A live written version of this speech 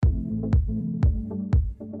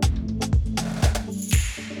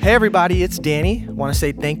Hey everybody, it's Danny. I want to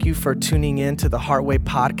say thank you for tuning in to the Heartway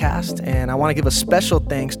podcast, and I want to give a special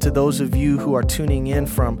thanks to those of you who are tuning in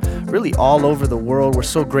from really all over the world. We're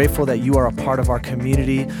so grateful that you are a part of our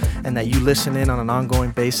community and that you listen in on an ongoing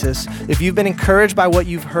basis. If you've been encouraged by what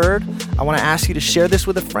you've heard, I want to ask you to share this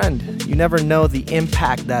with a friend. You never know the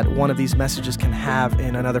impact that one of these messages can have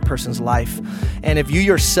in another person's life. And if you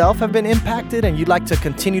yourself have been impacted and you'd like to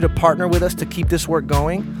continue to partner with us to keep this work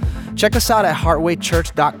going, check us out at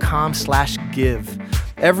heartwaychurch.com/give.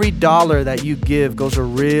 Every dollar that you give goes a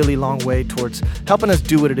really long way towards helping us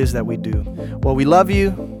do what it is that we do. Well, we love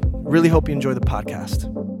you. Really hope you enjoy the podcast.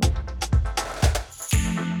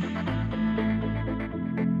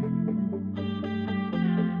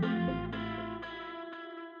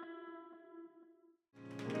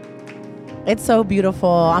 It's so beautiful.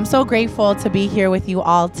 I'm so grateful to be here with you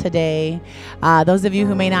all today. Those of you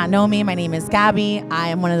who may not know me, my name is Gabby. I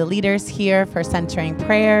am one of the leaders here for Centering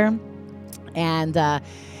Prayer. And,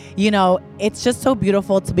 it's just so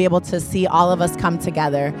beautiful to be able to see all of us come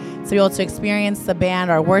together, to be able to experience the band,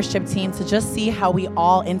 our worship team, to just see how we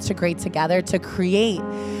all integrate together to create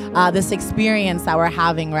this experience that we're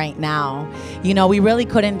having right now. We really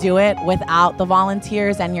couldn't do it without the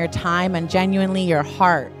volunteers and your time and genuinely your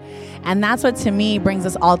heart. And that's what, to me, brings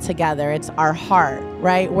us all together. It's our heart,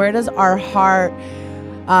 right? Where does our heart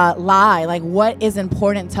lie? Like, what is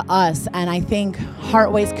important to us? And I think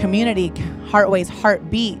Heartway's community, Heartway's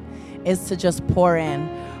heartbeat is to just pour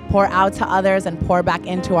out to others and pour back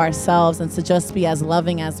into ourselves, and to just be as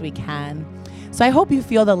loving as we can. So I hope you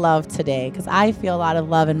feel the love today, because I feel a lot of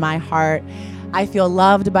love in my heart. I feel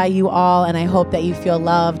loved by you all, and I hope that you feel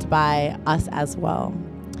loved by us as well.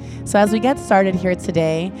 So as we get started here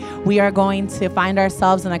today, we are going to find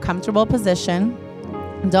ourselves in a comfortable position.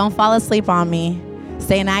 Don't fall asleep on me.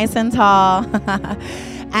 Stay nice and tall.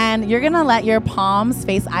 And you're going to let your palms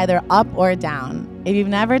face either up or down. If you've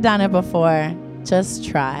never done it before, just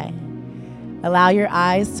try. Allow your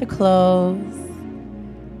eyes to close.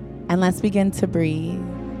 And let's begin to breathe.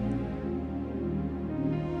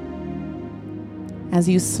 As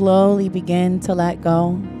you slowly begin to let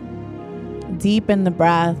go, deepen the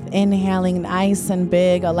breath, inhaling nice and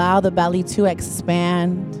big. Allow the belly to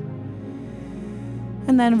expand.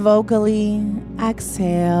 And then vocally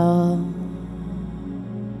exhale.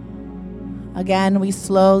 Again, we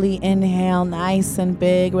slowly inhale nice and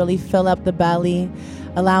big. Really fill up the belly,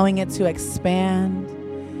 allowing it to expand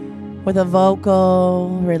with a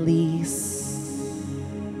vocal release.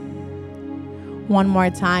 One more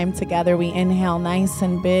time together, we inhale nice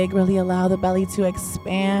and big. Really allow the belly to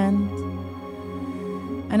expand.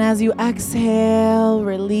 And as you exhale,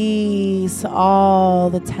 release all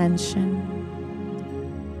the tension.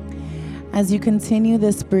 As you continue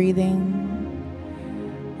this breathing,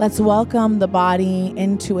 let's welcome the body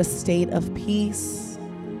into a state of peace,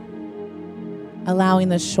 allowing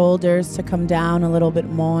the shoulders to come down a little bit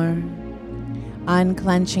more,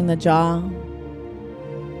 unclenching the jaw,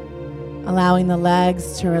 allowing the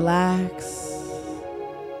legs to relax,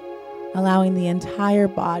 allowing the entire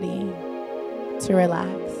body to relax.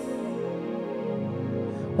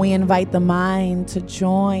 We invite the mind to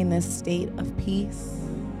join this state of peace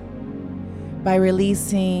by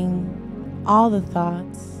releasing all the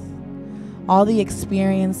thoughts, all the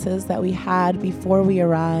experiences that we had before we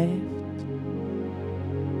arrived,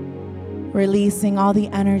 releasing all the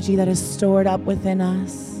energy that is stored up within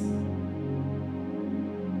us,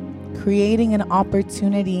 creating an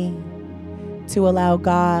opportunity to allow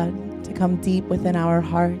God to come deep within our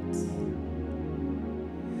hearts.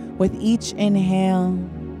 With each inhale,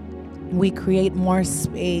 we create more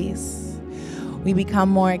space. We become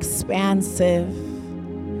more expansive.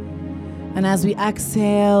 And as we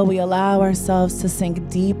exhale, we allow ourselves to sink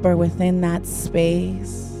deeper within that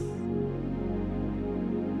space.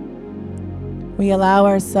 We allow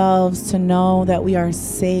ourselves to know that we are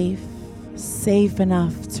safe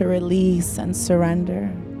enough to release and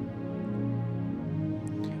surrender.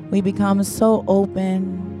 We become so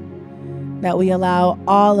open that we allow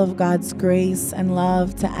all of God's grace and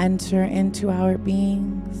love to enter into our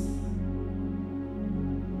beings.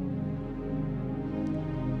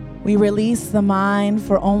 We release the mind,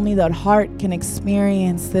 for only the heart can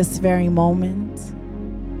experience this very moment.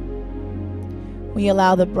 We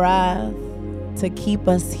allow the breath to keep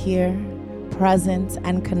us here, present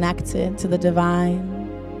and connected to the divine.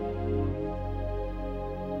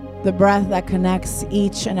 The breath that connects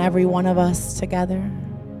each and every one of us together.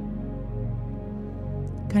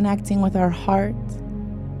 Connecting with our heart,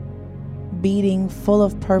 beating full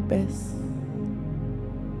of purpose.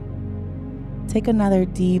 Take another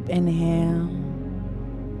deep inhale.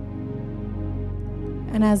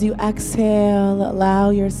 And as you exhale, allow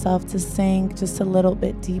yourself to sink just a little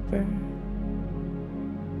bit deeper.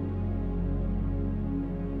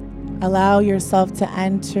 Allow yourself to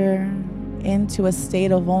enter into a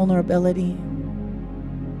state of vulnerability,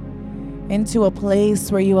 into a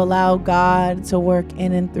place where you allow God to work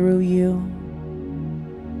in and through you,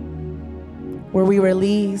 where we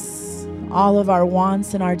release all of our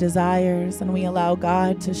wants and our desires, and we allow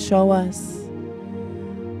God to show us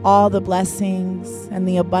all the blessings and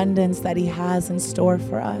the abundance that He has in store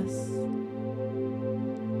for us.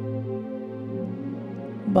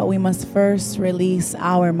 But we must first release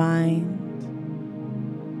our mind,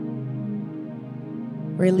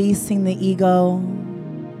 releasing the ego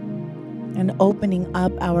and opening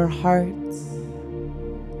up our hearts.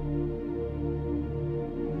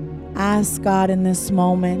 Ask God in this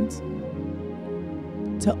moment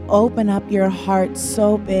to open up your heart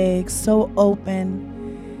so big, so open,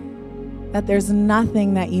 that there's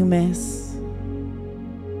nothing that you miss.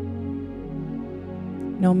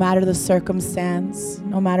 No matter the circumstance,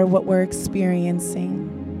 no matter what we're experiencing,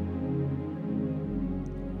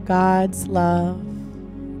 God's love,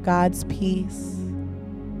 God's peace,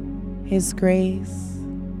 His grace,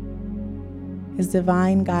 His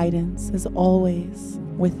divine guidance is always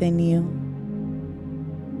within you.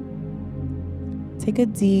 Take a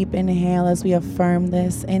deep inhale as we affirm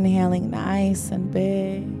this, inhaling nice and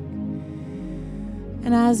big.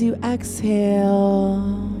 And as you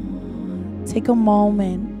exhale, take a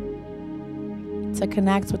moment to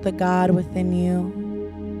connect with the God within you.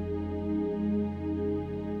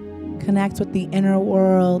 Connect with the inner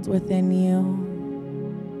world within you.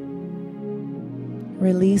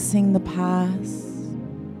 Releasing the past,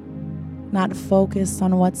 not focused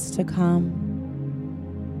on what's to come,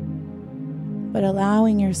 but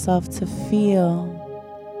allowing yourself to feel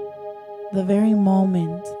the very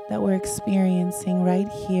moment that we're experiencing right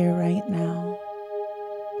here, right now.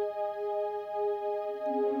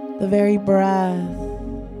 The very breath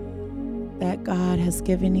that God has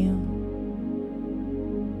given you.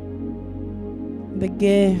 The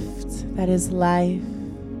gift that is life.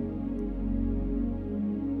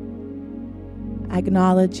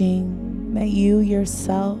 Acknowledging that you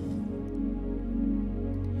yourself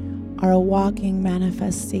are a walking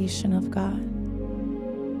manifestation of God.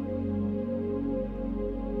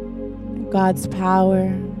 God's power,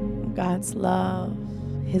 God's love,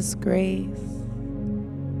 His grace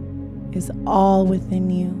is all within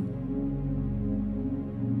you.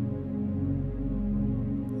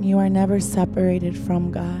 You are never separated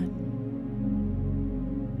from God.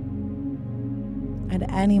 At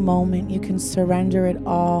any moment, you can surrender it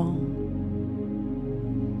all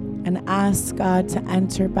and ask God to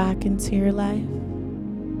enter back into your life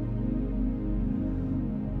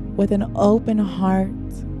with an open heart.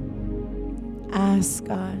 Ask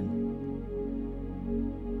God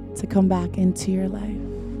to come back into your life.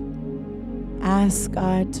 Ask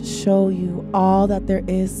God to show you all that there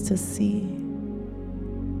is to see.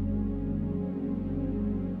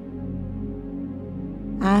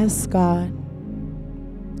 Ask God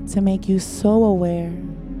to make you so aware,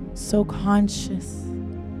 so conscious,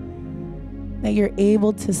 that you're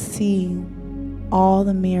able to see all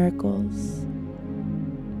the miracles,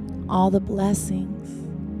 all the blessings,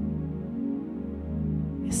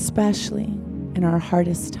 especially in our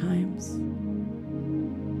hardest times.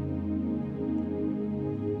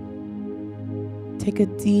 Take a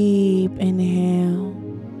deep inhale.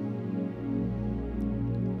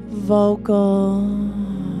 Vocal.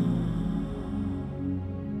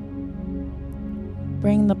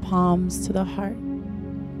 Bring the palms to the heart.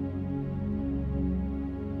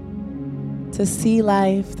 To see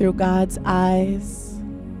life through God's eyes,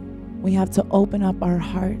 we have to open up our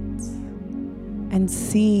hearts and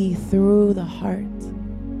see through the heart.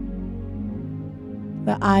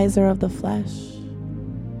 The eyes are of the flesh.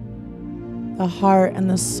 The heart and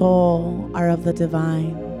the soul are of the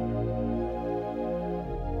divine.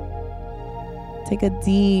 Take a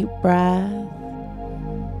deep breath.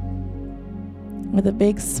 With a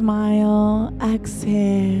big smile,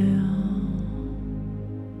 exhale.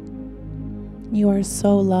 You are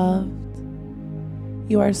so loved.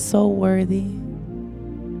 You are so worthy.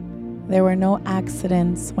 There were no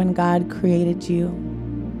accidents when God created you.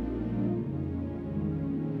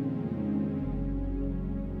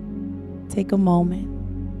 Take a moment.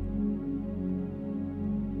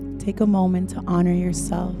 Take a moment to honor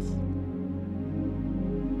yourself.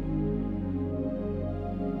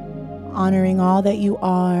 Honoring all that you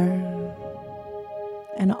are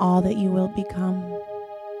and all that you will become.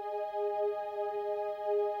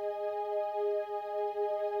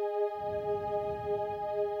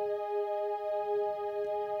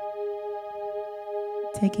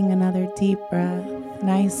 Taking another deep breath,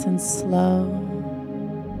 nice and slow.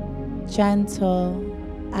 Gentle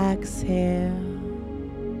exhale.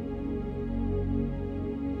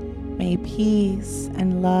 May peace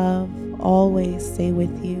and love always stay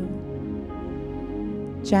with you.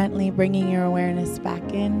 Gently bringing your awareness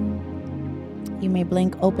back in. You may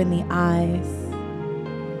blink open the eyes.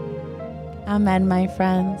 Amen, my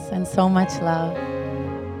friends, and so much love.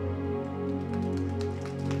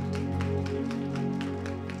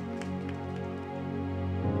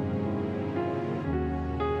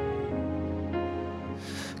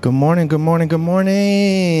 Good morning, good morning, good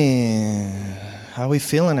morning. How we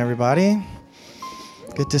feeling, everybody?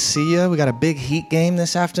 Good to see you. We got a big Heat game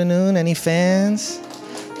this afternoon. Any fans?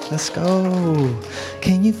 Let's go.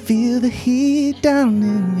 Can you feel the heat down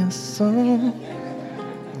in your soul?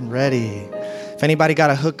 I'm ready. If anybody got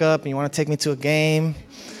a hookup and you want to take me to a game,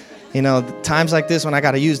 you know, times like this when I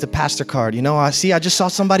got to use the pastor card. You know, I just saw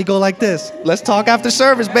somebody go like this. Let's talk after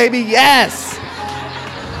service, baby. Yes.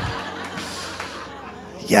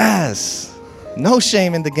 Yes. No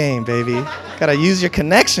shame in the game, baby. Got to use your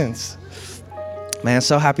connections. Man,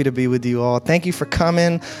 so happy to be with you all. Thank you for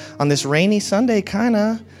coming on this rainy Sunday, kind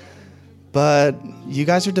of. But you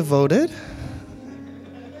guys are devoted.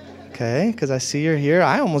 Okay, because I see you're here.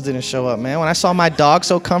 I almost didn't show up, man. When I saw my dog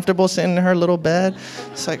so comfortable sitting in her little bed,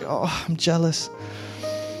 it's like, oh, I'm jealous.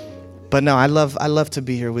 But no, I love to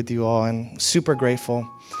be here with you all and super grateful.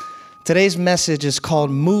 Today's message is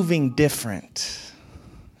called Moving Different.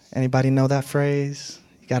 Anybody know that phrase?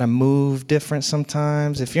 You got to move different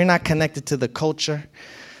sometimes. If you're not connected to the culture,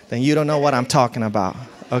 then you don't know what I'm talking about,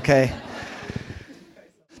 okay?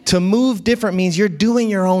 To move different means you're doing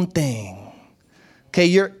your own thing. Okay,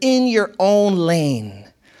 you're in your own lane.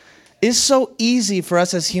 It's so easy for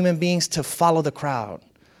us as human beings to follow the crowd,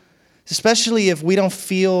 especially if we don't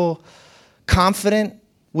feel confident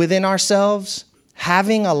within ourselves.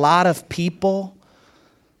 Having a lot of people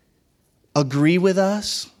agree with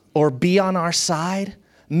us or be on our side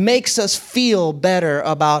makes us feel better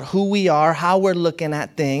about who we are, how we're looking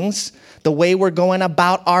at things, the way we're going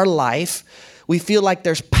about our life. We feel like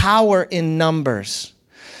there's power in numbers.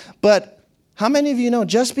 But how many of you know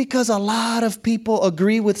just because a lot of people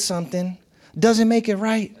agree with something doesn't make it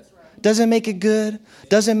right, doesn't make it good,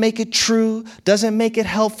 doesn't make it true, doesn't make it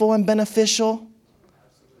helpful and beneficial?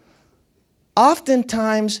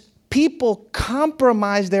 Oftentimes, people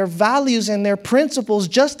compromise their values and their principles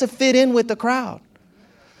just to fit in with the crowd.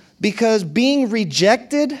 Because being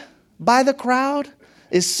rejected by the crowd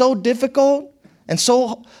is so difficult and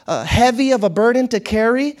so heavy of a burden to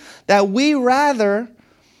carry that we rather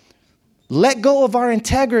let go of our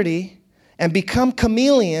integrity and become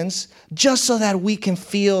chameleons just so that we can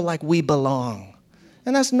feel like we belong.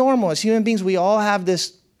 And that's normal. As human beings, we all have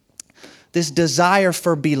this desire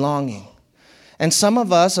for belonging. And some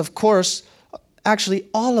of us, of course, actually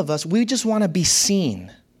all of us, we just want to be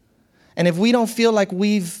seen. And if we don't feel like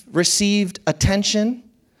we've received attention,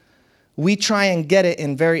 we try and get it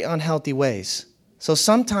in very unhealthy ways. So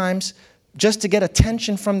sometimes, just to get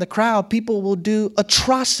attention from the crowd, people will do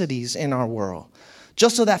atrocities in our world,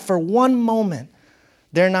 just so that for one moment,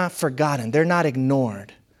 they're not forgotten, they're not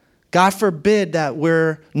ignored. God forbid that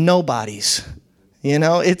we're nobodies. You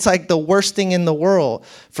know, it's like the worst thing in the world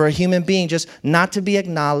for a human being, just not to be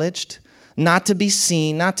acknowledged, not to be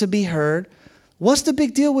seen, not to be heard. What's the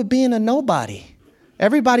big deal with being a nobody?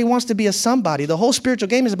 Everybody wants to be a somebody. The whole spiritual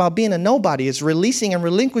game is about being a nobody. It's releasing and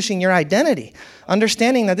relinquishing your identity,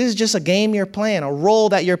 understanding that this is just a game you're playing, a role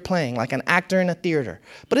that you're playing, like an actor in a theater.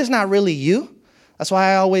 But it's not really you. That's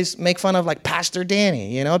why I always make fun of like Pastor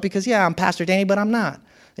Danny, you know, because yeah, I'm Pastor Danny, but I'm not.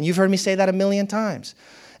 And you've heard me say that a million times.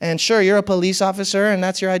 And sure, you're a police officer, and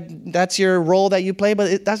that's your role that you play,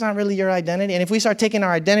 but that's not really your identity. And if we start taking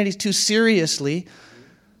our identities too seriously,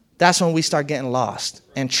 that's when we start getting lost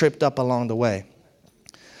and tripped up along the way.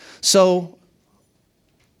 So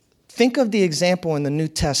think of the example in the New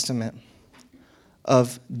Testament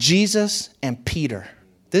of Jesus and Peter.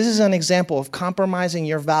 This is an example of compromising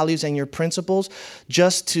your values and your principles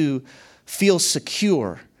just to feel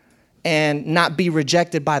secure and not be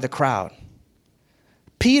rejected by the crowd.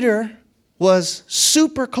 Peter was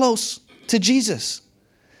super close to Jesus,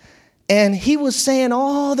 and he was saying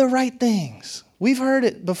all the right things. We've heard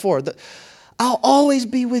it before. I'll always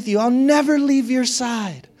be with you. I'll never leave your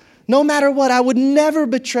side. No matter what, I would never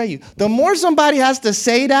betray you. The more somebody has to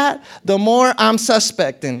say that, the more I'm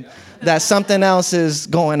suspecting that something else is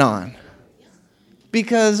going on.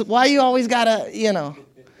 Because why you always gotta,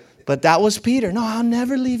 But that was Peter. No, I'll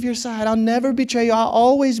never leave your side. I'll never betray you. I'll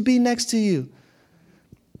always be next to you.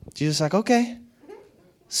 Jesus like, okay.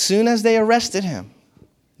 Soon as they arrested him,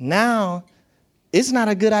 Now, it's not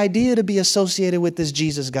a good idea to be associated with this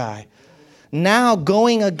Jesus guy. Now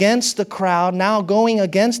going against the crowd, now going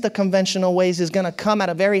against the conventional ways is going to come at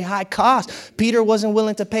a very high cost. Peter wasn't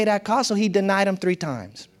willing to pay that cost, so he denied him 3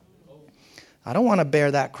 times. I don't want to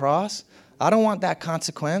bear that cross. I don't want that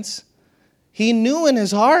consequence. He knew in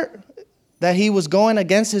his heart that he was going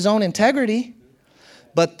against his own integrity,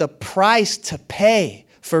 but the price to pay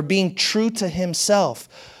for being true to himself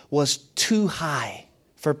was too high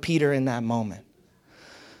for Peter in that moment.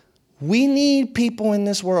 We need people in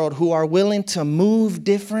this world who are willing to move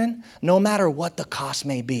different no matter what the cost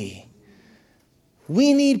may be.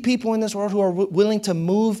 We need people in this world who are willing to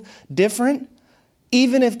move different,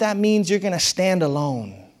 even if that means you're going to stand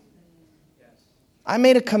alone. I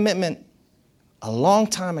made a commitment a long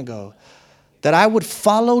time ago that I would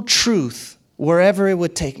follow truth wherever it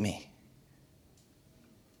would take me.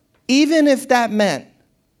 Even if that meant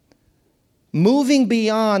moving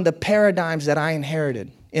beyond the paradigms that I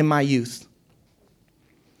inherited in my youth.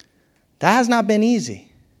 That has not been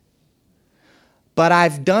easy. But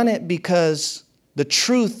I've done it because the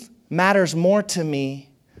truth matters more to me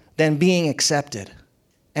than being accepted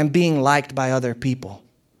and being liked by other people.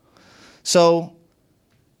 So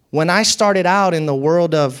when I started out in the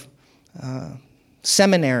world of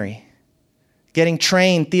seminary, getting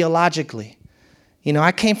trained theologically,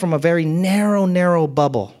 I came from a very narrow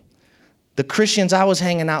bubble. The Christians I was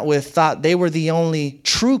hanging out with thought they were the only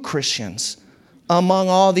true Christians among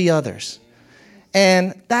all the others.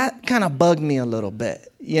 And that kind of bugged me a little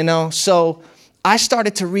bit, So I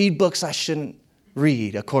started to read books I shouldn't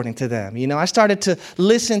read, according to them. I started to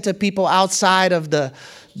listen to people outside of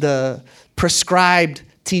the prescribed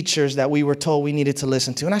teachers that we were told we needed to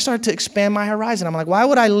listen to. And I started to expand my horizon. I'm like, why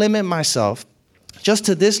would I limit myself just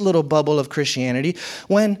to this little bubble of Christianity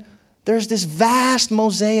when there's this vast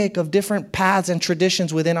mosaic of different paths and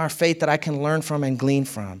traditions within our faith that I can learn from and glean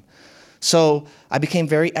from? So I became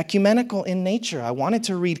very ecumenical in nature. I wanted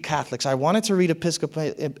to read Catholics. I wanted to read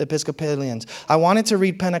Episcopalians. I wanted to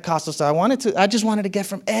read Pentecostals. I just wanted to get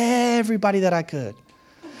from everybody that I could.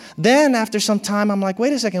 Then after some time, I'm like,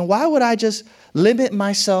 wait a second, why would I just limit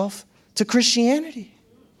myself to Christianity?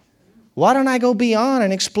 Why don't I go beyond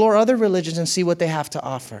and explore other religions and see what they have to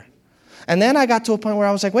offer? And then I got to a point where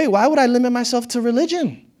I was like, wait, why would I limit myself to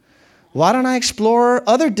religion? Why don't I explore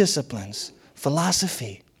other disciplines?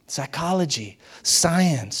 Philosophy, psychology,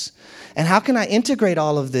 science. And how can I integrate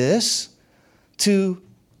all of this to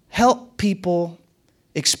help people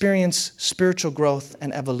experience spiritual growth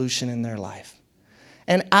and evolution in their life?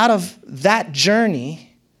 And out of that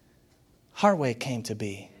journey, Heartway came to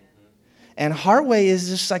be. And Heartway is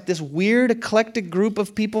just like this weird, eclectic group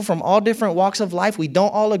of people from all different walks of life. We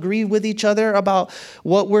don't all agree with each other about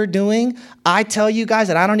what we're doing. I tell you guys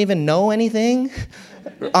that I don't even know anything,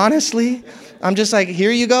 honestly. I'm just like,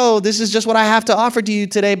 here you go. This is just what I have to offer to you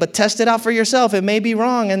today, but test it out for yourself. It may be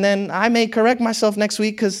wrong, and then I may correct myself next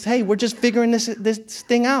week because, hey, we're just figuring this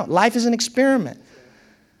thing out. Life is an experiment.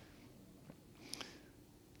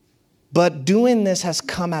 But doing this has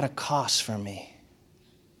come at a cost for me.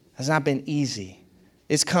 Has not been easy.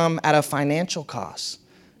 It's come at a financial cost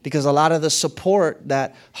because a lot of the support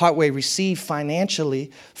that Heartway received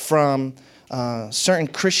financially from certain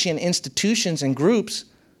Christian institutions and groups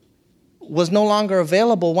was no longer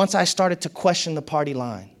available once I started to question the party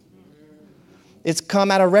line. It's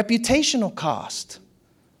come at a reputational cost.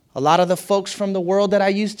 A lot of the folks from the world that I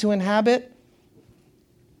used to inhabit,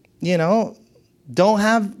 don't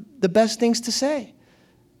have the best things to say.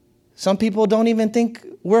 Some people don't even think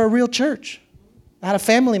we're a real church. I had a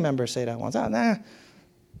family member say that once.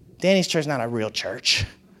 Danny's church is not a real church.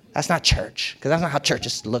 That's not church, because that's not how church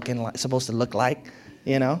is supposed to look like,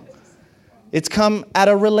 It's come at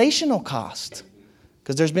a relational cost,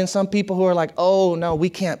 because there's been some people who are like, oh, no, we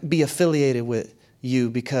can't be affiliated with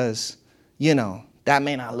you because, that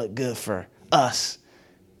may not look good for us.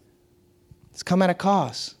 It's come at a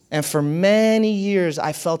cost. And for many years,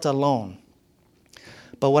 I felt alone.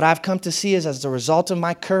 But what I've come to see is as a result of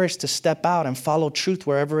my courage to step out and follow truth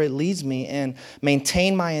wherever it leads me and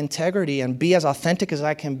maintain my integrity and be as authentic as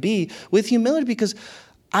I can be with humility, because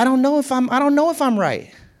I don't know if I'm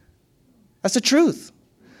right. That's the truth.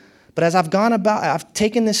 But as I've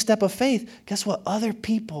taken this step of faith, guess what? Other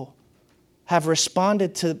people have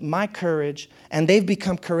responded to my courage, and they've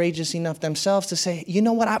become courageous enough themselves to say, you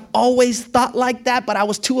know what, I've always thought like that, but I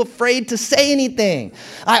was too afraid to say anything.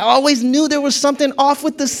 I always knew there was something off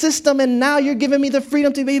with the system, and now you're giving me the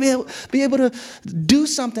freedom to be able to do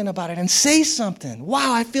something about it and say something.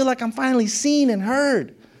 Wow, I feel like I'm finally seen and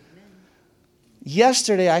heard.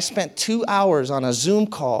 Yesterday, I spent 2 hours on a Zoom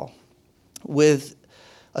call with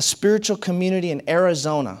a spiritual community in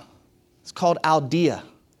Arizona. It's called Aldea.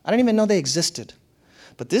 I didn't even know they existed.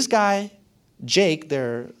 But this guy, Jake,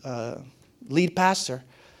 their lead pastor,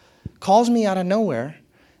 calls me out of nowhere.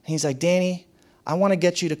 And he's like, Danny, I want to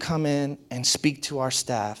get you to come in and speak to our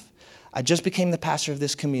staff. I just became the pastor of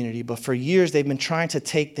this community, but for years they've been trying to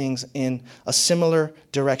take things in a similar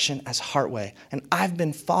direction as Heartway. And I've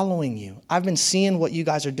been following you. I've been seeing what you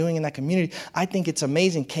guys are doing in that community. I think it's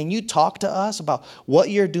amazing. Can you talk to us about what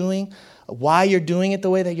you're doing, why you're doing it the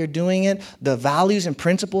way that you're doing it, the values and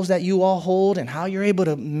principles that you all hold, and how you're able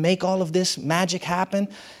to make all of this magic happen?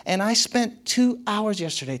 And I spent 2 hours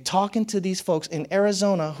yesterday talking to these folks in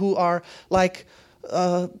Arizona who are like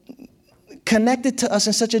connected to us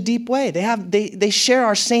in such a deep way. They share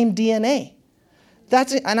our same DNA.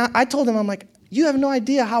 That's it. And I told them, I'm like, you have no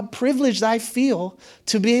idea how privileged I feel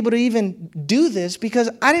to be able to even do this, because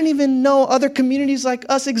I didn't even know other communities like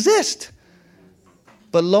us exist.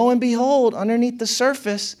 But lo and behold, underneath the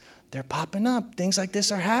surface, they're popping up. Things like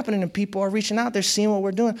this are happening, and people are reaching out. They're seeing what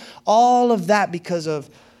we're doing. All of that because of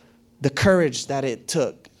the courage that it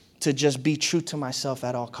took to just be true to myself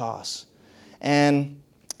at all costs. And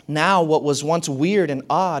now what was once weird and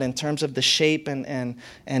odd in terms of the shape and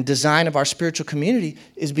design of our spiritual community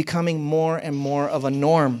is becoming more and more of a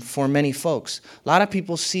norm for many folks. A lot of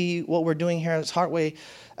people see what we're doing here at Heartway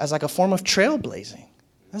as like a form of trailblazing.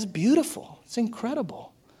 That's beautiful. It's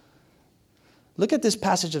incredible. Look at this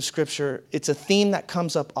passage of Scripture. It's a theme that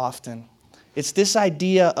comes up often. It's this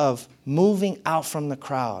idea of moving out from the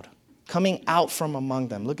crowd, coming out from among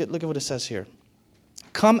them. Look at what it says here.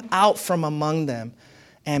 Come out from among them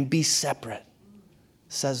and be separate,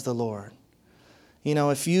 says the Lord. You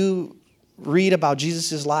know, if you read about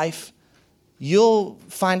Jesus' life, you'll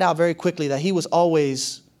find out very quickly that he was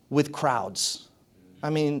always with crowds.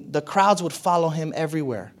 I mean, the crowds would follow him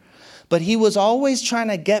everywhere. But he was always trying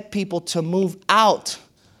to get people to move out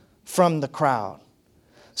from the crowd.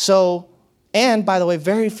 So, and by the way,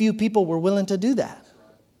 very few people were willing to do that.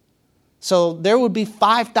 So there would be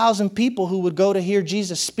 5,000 people who would go to hear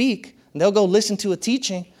Jesus speak, and they'll go listen to a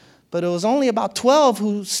teaching, but it was only about 12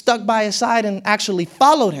 who stuck by his side and actually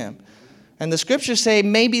followed him. And the scriptures say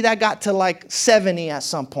maybe that got to like 70 at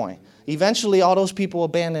some point. Eventually, all those people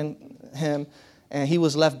abandoned him, and he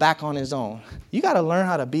was left back on his own. You got to learn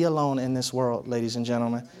how to be alone in this world, ladies and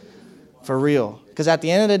gentlemen, for real. Because at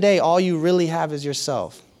the end of the day, all you really have is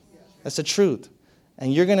yourself. That's the truth.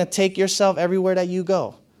 And you're going to take yourself everywhere that you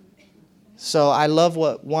go. So I love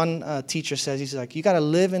what one teacher says. He's like, you got to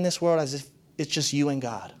live in this world as if it's just you and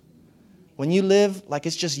God. When you live like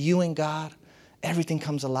it's just you and God, everything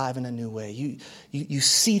comes alive in a new way. You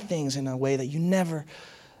see things in a way that you never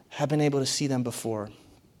have been able to see them before.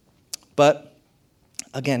 But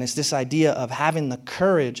again, it's this idea of having the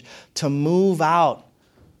courage to move out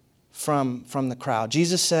from the crowd.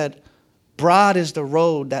 Jesus said, broad is the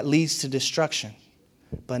road that leads to destruction,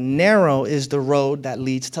 but narrow is the road that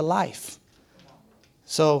leads to life.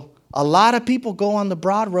 So a lot of people go on the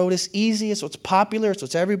broad road. It's easy. It's what's popular. It's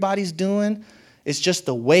what everybody's doing. It's just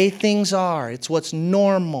the way things are. It's what's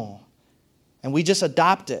normal. And we just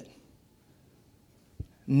adopt it.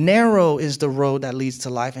 Narrow is the road that leads to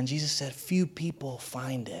life. And Jesus said, few people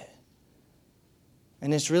find it.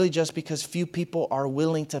 And it's really just because few people are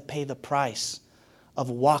willing to pay the price of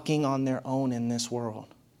walking on their own in this world.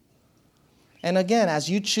 And again, as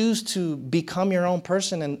you choose to become your own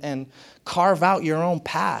person and carve out your own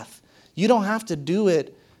path, you don't have to do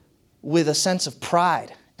it with a sense of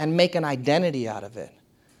pride and make an identity out of it.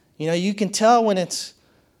 You know, you can tell when it's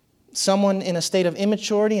someone in a state of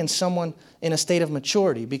immaturity and someone in a state of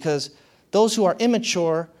maturity, because those who are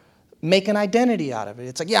immature make an identity out of it.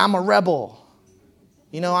 It's like, yeah, I'm a rebel.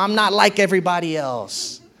 You know, I'm not like everybody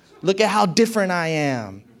else. Look at how different I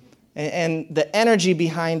am. And the energy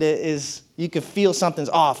behind it is, you can feel something's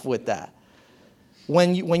off with that.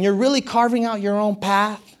 When you're really carving out your own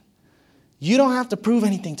path, you don't have to prove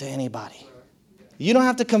anything to anybody. You don't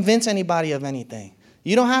have to convince anybody of anything.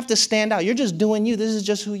 You don't have to stand out. You're just doing you. This is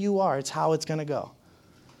just who you are. It's how it's going to go.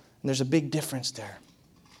 And there's a big difference there.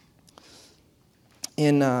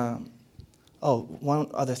 One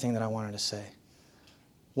other thing that I wanted to say.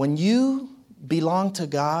 When you belong to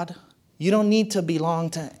God, you don't need to belong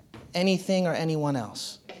to anything or anyone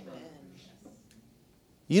else.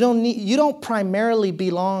 You don't primarily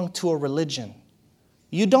belong to a religion.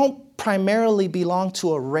 You don't primarily belong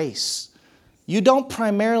to a race. You don't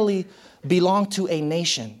primarily belong to a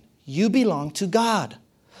nation. You belong to God.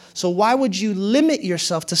 So why would you limit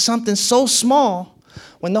yourself to something so small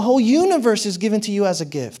when the whole universe is given to you as a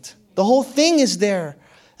gift? The whole thing is there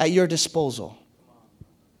at your disposal.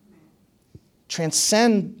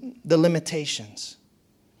 transcend the limitations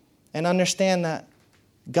and understand that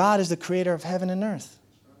God is the creator of heaven and earth.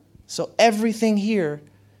 So everything here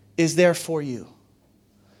is there for you.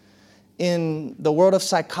 In the world of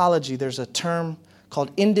psychology, there's a term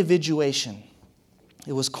called individuation.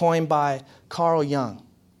 It was coined by Carl Jung.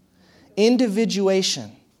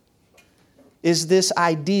 Individuation is this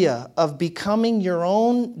idea of becoming your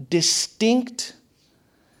own distinct,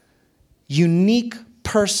 unique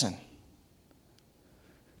person.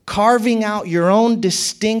 Carving out your own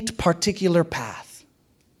distinct, particular path.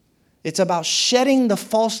 It's about shedding the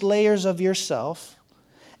false layers of yourself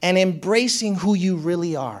and embracing who you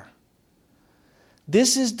really are.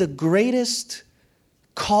 This is the greatest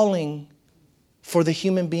calling for the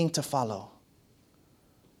human being to follow.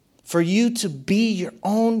 For you to be your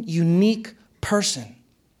own unique person,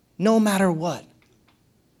 no matter what.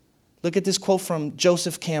 Look at this quote from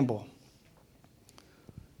Joseph Campbell.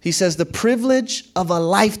 He says, "The privilege of a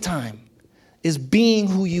lifetime is being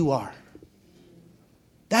who you are."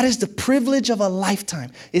 That is the privilege of a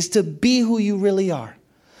lifetime, is to be who you really are.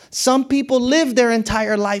 Some people live their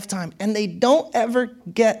entire lifetime and they don't ever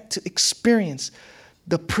get to experience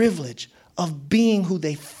the privilege of being who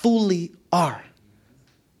they fully are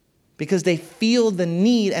because they feel the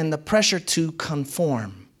need and the pressure to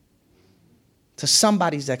conform to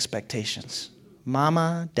somebody's expectations.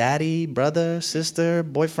 Mama, daddy, brother, sister,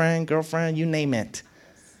 boyfriend, girlfriend, you name it.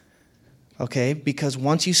 Okay? Because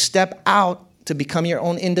once you step out to become your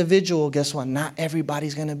own individual, guess what? Not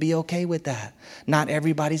everybody's going to be okay with that. Not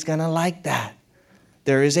everybody's going to like that.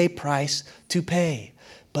 There is a price to pay.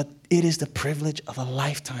 But it is the privilege of a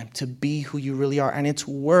lifetime to be who you really are. And it's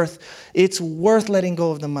worth letting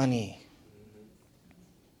go of the money.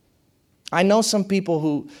 I know some people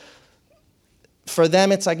who, for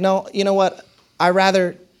them, it's like, no, you know what? I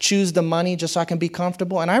rather choose the money just so I can be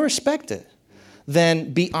comfortable. And I respect it.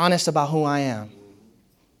 Than be honest about who I am.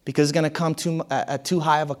 Because it's going to come at too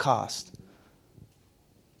high of a cost.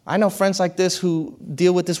 I know friends like this who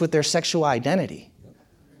deal with this with their sexual identity.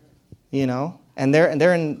 You know? And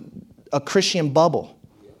they're in a Christian bubble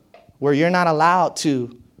where you're not allowed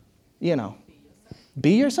to,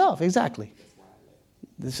 be yourself. Exactly.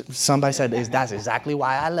 Somebody said, that's exactly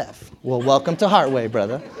why I left. Well, welcome to Heartway,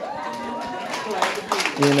 brother.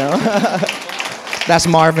 That's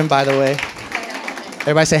Marvin, by the way.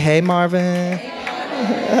 Everybody say, hey, Marvin.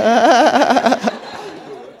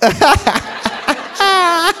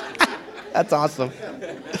 That's awesome.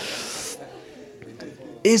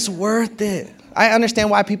 It's worth it. I understand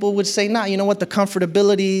why people would say, nah, you know what, the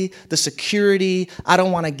comfortability, the security, I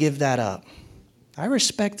don't want to give that up. I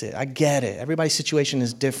respect it. I get it. Everybody's situation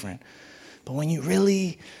is different. But when you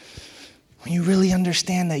really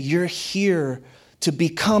understand that you're here to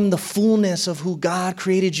become the fullness of who God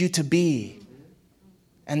created you to be,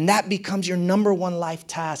 and that becomes your number one life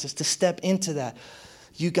task, is to step into that,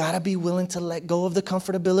 you got to be willing to let go of the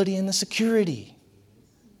comfortability and the security.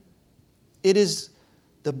 It is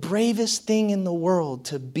the bravest thing in the world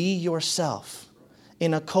to be yourself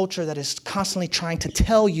in a culture that is constantly trying to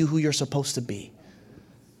tell you who you're supposed to be.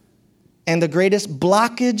 And the greatest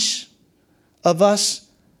blockage of us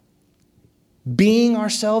being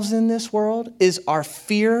ourselves in this world is our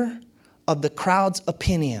fear of the crowd's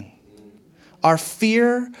opinion, our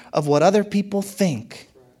fear of what other people think.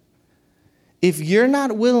 If you're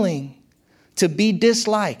not willing to be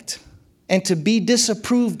disliked and to be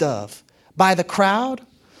disapproved of by the crowd,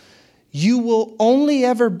 you will only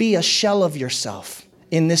ever be a shell of yourself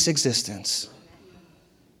in this existence.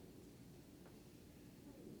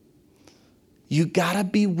 You gotta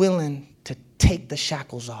be willing to take the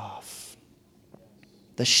shackles off.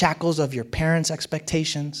 The shackles of your parents'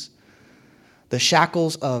 expectations, the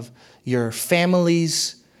shackles of your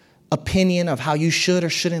family's opinion of how you should or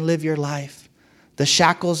shouldn't live your life, the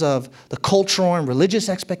shackles of the cultural and religious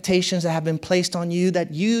expectations that have been placed on you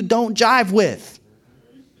that you don't jive with.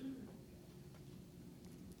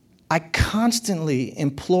 I constantly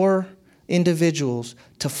implore individuals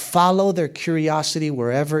to follow their curiosity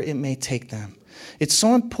wherever it may take them. It's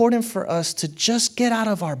so important for us to just get out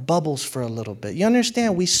of our bubbles for a little bit. You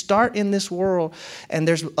understand? We start in this world and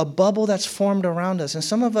there's a bubble that's formed around us. And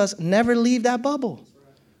some of us never leave that bubble.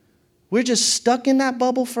 We're just stuck in that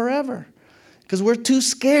bubble forever because we're too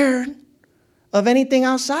scared of anything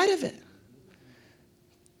outside of it.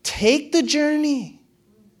 Take the journey.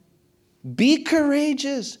 Be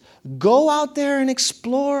courageous. Go out there and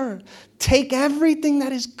explore. Take everything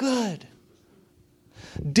that is good.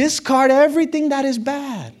 Discard everything that is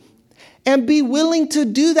bad. And be willing to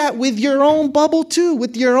do that with your own bubble too,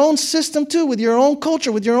 with your own system too, with your own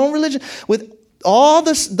culture, with your own religion, with all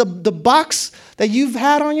the box that you've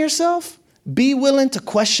had on yourself, be willing to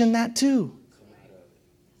question that too.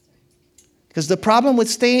 Because the problem with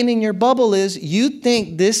staying in your bubble is you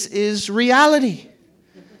think this is reality.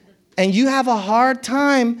 And you have a hard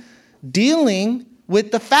time dealing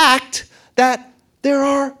with the fact that there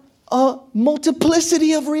are a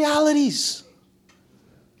multiplicity of realities.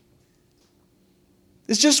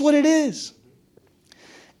 It's just what it is.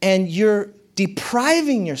 And you're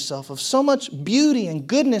depriving yourself of so much beauty and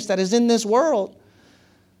goodness that is in this world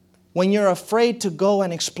when you're afraid to go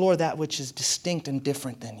and explore that which is distinct and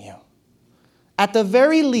different than you. At the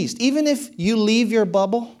very least, even if you leave your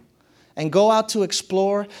bubble and go out to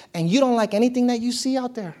explore and you don't like anything that you see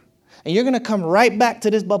out there, and you're going to come right back to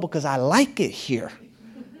this bubble because I like it here.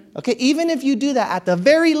 Okay, even if you do that, at the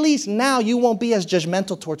very least, now you won't be as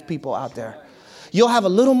judgmental towards people out there. You'll have a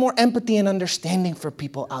little more empathy and understanding for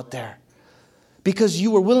people out there because you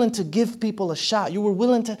were willing to give people a shot. You were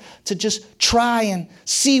willing to just try and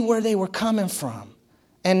see where they were coming from.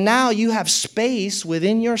 And now you have space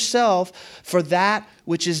within yourself for that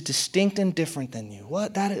which is distinct and different than you.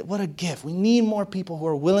 What a gift. We need more people who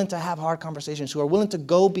are willing to have hard conversations, who are willing to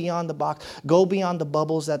go beyond the box, go beyond the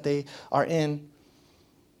bubbles that they are in,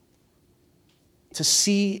 to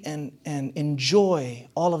see and enjoy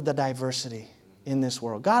all of the diversity in this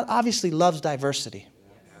world. God obviously loves diversity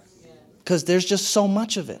because there's just so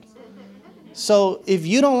much of it. So if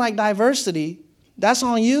you don't like diversity, that's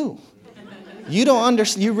on you.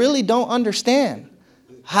 You really don't understand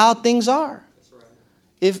how things are.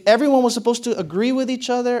 If everyone was supposed to agree with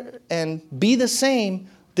each other and be the same,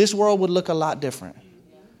 this world would look a lot different.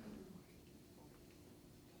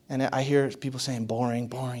 And I hear people saying boring,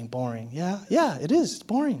 boring, boring. Yeah, it is. It's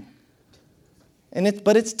boring.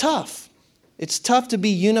 But it's tough. It's tough to be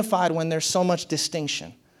unified when there's so much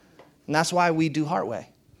distinction. And that's why we do Heartway.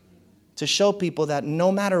 To show people that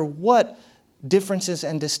no matter what differences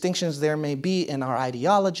and distinctions there may be in our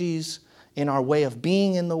ideologies, in our way of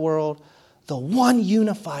being in the world, the one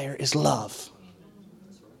unifier is love.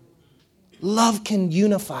 Love can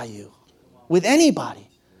unify you with anybody.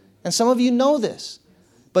 And some of you know this,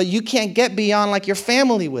 but you can't get beyond like your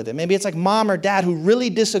family with it. Maybe it's like mom or dad who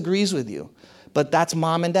really disagrees with you, but that's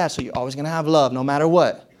mom and dad, so you're always going to have love no matter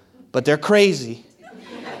what. But they're crazy.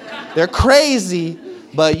 They're crazy,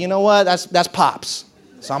 but you know what? That's pops.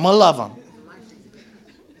 So I'm going to love them.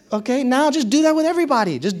 Okay, now just do that with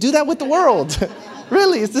everybody. Just do that with the world.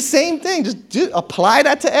 Really, it's the same thing. Just apply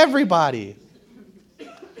that to everybody.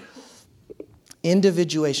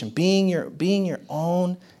 Individuation, being your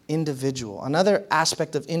own individual. Another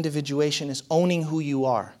aspect of individuation is owning who you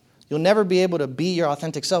are. You'll never be able to be your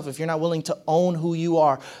authentic self if you're not willing to own who you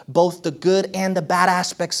are, both the good and the bad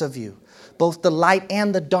aspects of you, both the light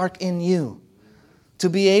and the dark in you. To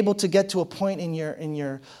be able to get to a point in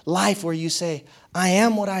your life where you say, I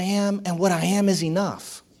am what I am, and what I am is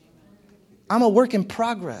enough. I'm a work in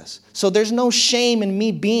progress. So there's no shame in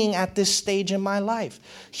me being at this stage in my life.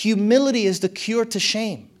 Humility is the cure to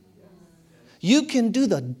shame. You can do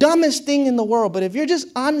the dumbest thing in the world, but if you're just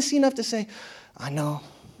honest enough to say, I know,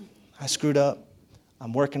 I screwed up.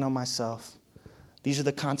 I'm working on myself. These are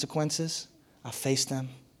the consequences. I face them,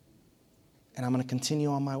 and I'm going to continue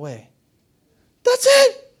on my way. That's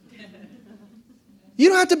it. You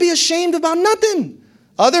don't have to be ashamed about nothing.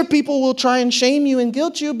 Other people will try and shame you and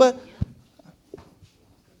guilt you, but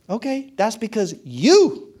okay, that's because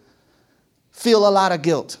you feel a lot of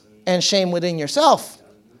guilt and shame within yourself.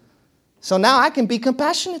 So now I can be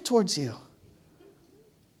compassionate towards you.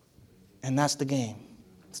 And that's the game.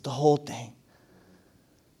 It's the whole thing.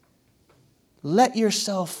 Let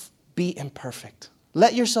yourself be imperfect.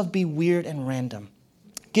 Let yourself be weird and random.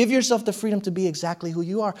 Give yourself the freedom to be exactly who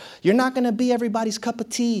you are. You're not going to be everybody's cup of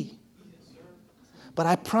tea. But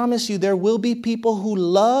I promise you, there will be people who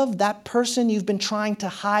love that person you've been trying to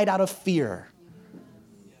hide out of fear.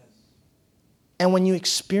 And when you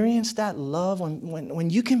experience that love, when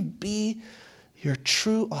you can be your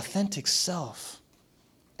true, authentic self,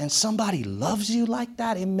 and somebody loves you like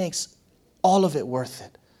that, it makes all of it worth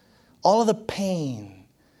it. All of the pain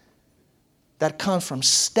that comes from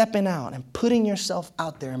stepping out and putting yourself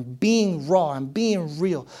out there and being raw and being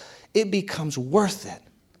real, it becomes worth it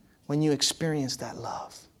when you experience that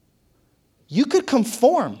love. You could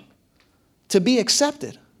conform to be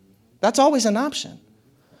accepted. That's always an option.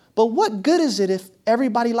 But what good is it if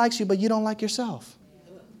everybody likes you but you don't like yourself?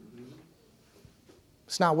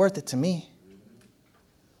 It's not worth it to me.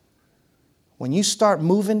 When you start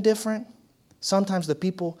moving different, sometimes the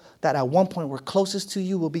people that at one point were closest to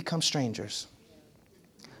you will become strangers.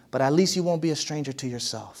 But at least you won't be a stranger to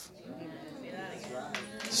yourself.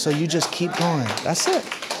 So you just keep going. That's it.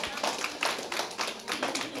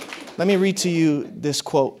 Let me read to you this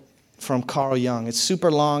quote from Carl Jung. It's super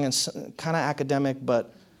long and kind of academic,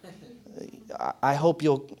 but I hope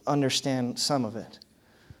you'll understand some of it.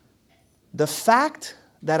 The fact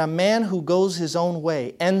that a man who goes his own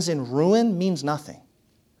way ends in ruin means nothing.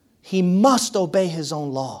 He must obey his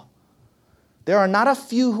own law. There are not a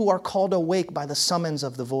few who are called awake by the summons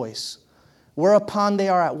of the voice, whereupon they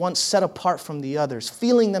are at once set apart from the others,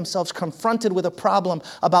 feeling themselves confronted with a problem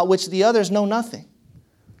about which the others know nothing.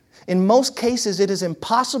 In most cases, it is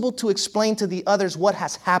impossible to explain to the others what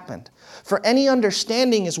has happened, for any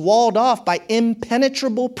understanding is walled off by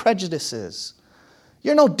impenetrable prejudices.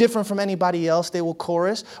 You're no different from anybody else, they will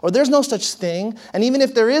chorus, or there's no such thing, and even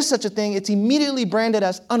if there is such a thing, it's immediately branded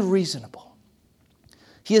as unreasonable.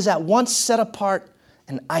 He is at once set apart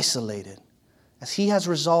and isolated, as he has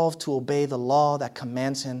resolved to obey the law that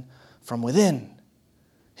commands him from within.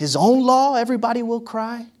 His own law, everybody will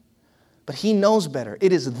cry. But he knows better.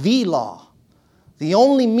 It is the law. The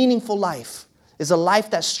only meaningful life is a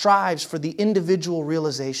life that strives for the individual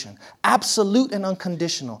realization, absolute and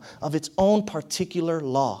unconditional, of its own particular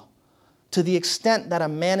law. To the extent that a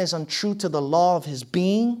man is untrue to the law of his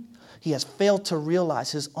being, he has failed to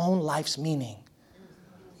realize his own life's meaning.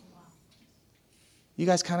 You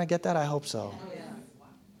guys kind of get that? I hope so.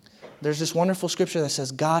 There's this wonderful scripture that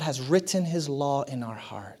says, God has written his law in our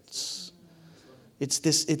hearts. It's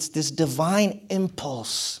this divine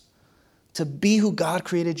impulse to be who God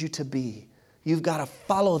created you to be. You've got to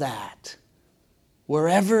follow that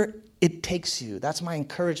wherever it takes you. That's my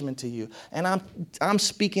encouragement to you. And I'm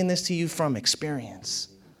speaking this to you from experience,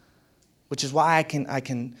 which is why I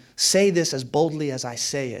can say this as boldly as I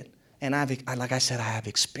say it. And like I said, I have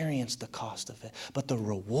experienced the cost of it. But the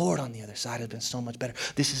reward on the other side has been so much better.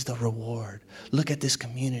 This is the reward. Look at this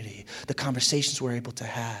community, the conversations we're able to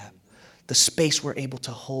have, the space we're able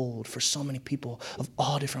to hold for so many people of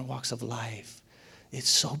all different walks of life. It's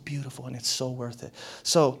so beautiful and it's so worth it.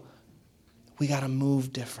 So we got to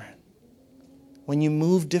move different. When you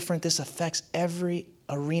move different, this affects every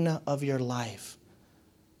arena of your life.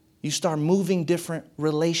 You start moving different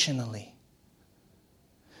relationally,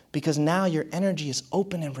 because now your energy is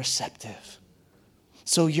open and receptive.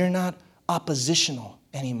 So you're not oppositional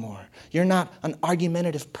anymore. You're not an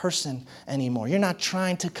argumentative person anymore. You're not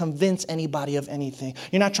trying to convince anybody of anything.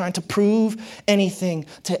 You're not trying to prove anything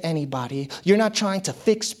to anybody. You're not trying to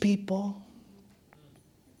fix people.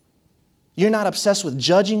 You're not obsessed with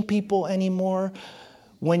judging people anymore.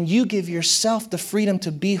 When you give yourself the freedom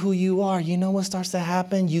to be who you are, you know what starts to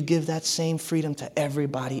happen? You give that same freedom to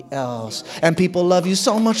everybody else. And people love you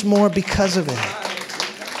so much more because of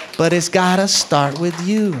it. But it's got to start with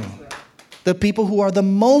you. The people who are the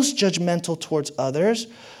most judgmental towards others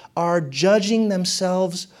are judging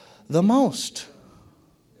themselves the most.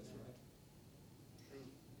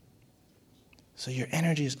 So your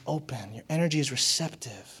energy is open. Your energy is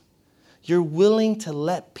receptive. You're willing to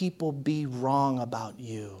let people be wrong about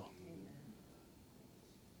you.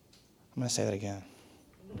 I'm going to say that again.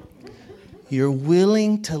 You're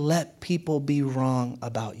willing to let people be wrong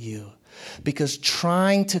about you. Because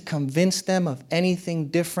trying to convince them of anything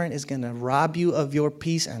different is going to rob you of your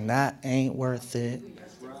peace, and that ain't worth it.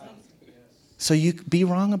 So you be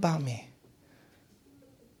wrong about me.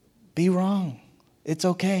 Be wrong. It's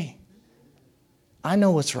okay. I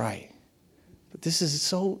know what's right. But this is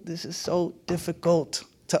so difficult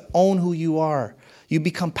to own who you are. You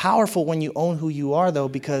become powerful when you own who you are, though,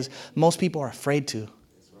 because most people are afraid to.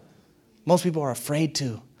 Most people are afraid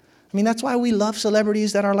to. I mean, that's why we love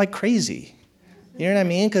celebrities that are like crazy. You know what I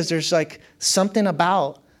mean? Because there's like something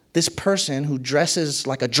about this person who dresses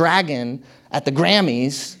like a dragon at the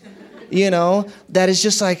Grammys, you know, that is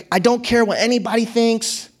just like, I don't care what anybody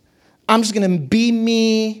thinks. I'm just going to be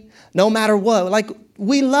me no matter what. Like,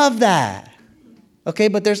 we love that. Okay,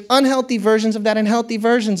 but there's unhealthy versions of that and healthy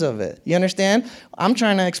versions of it. You understand? I'm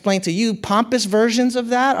trying to explain to you, pompous versions of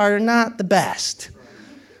that are not the best.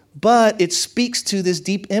 But it speaks to this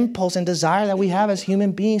deep impulse and desire that we have as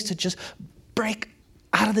human beings to just break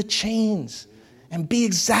out of the chains and be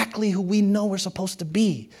exactly who we know we're supposed to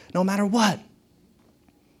be, no matter what.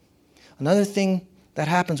 Another thing that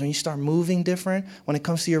happens when you start moving different when it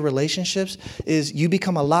comes to your relationships is you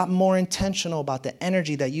become a lot more intentional about the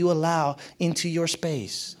energy that you allow into your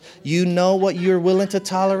space. You know what you're willing to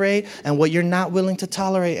tolerate and what you're not willing to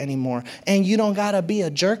tolerate anymore. And you don't got to be a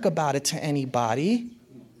jerk about it to anybody.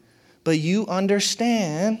 But you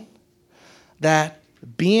understand that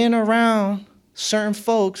being around certain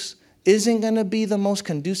folks isn't going to be the most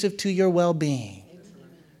conducive to your well-being.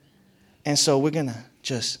 And so we're going to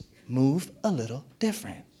just move a little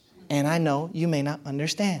different. And I know you may not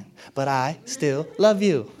understand, but I still love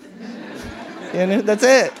you. You know, that's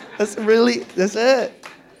it. That's it.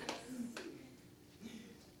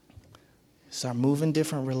 Start moving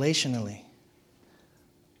different relationally.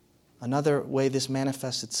 Another way this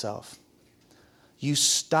manifests itself. You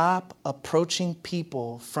stop approaching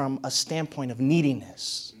people from a standpoint of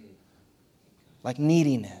neediness. Like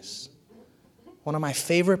neediness. One of my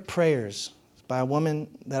favorite prayers by a woman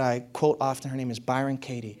that I quote often, her name is Byron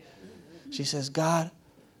Katie. She says,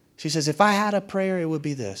 if I had a prayer, it would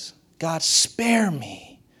be this. God, spare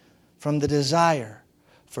me from the desire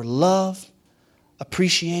for love,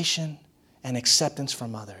 appreciation, and acceptance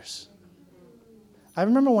from others. I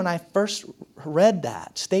remember when I first read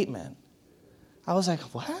that statement, I was like,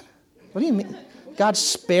 what? What do you mean? God,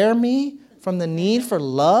 spare me from the need for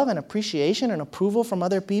love and appreciation and approval from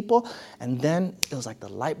other people? And then it was like the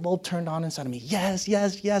light bulb turned on inside of me. Yes,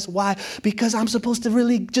 yes, yes. Why? Because I'm supposed to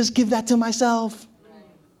really just give that to myself.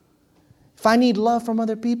 If I need love from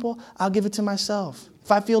other people, I'll give it to myself.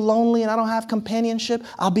 If I feel lonely and I don't have companionship,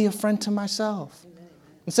 I'll be a friend to myself.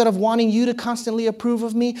 Instead of wanting you to constantly approve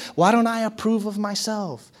of me, why don't I approve of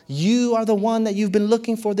myself? You are the one that you've been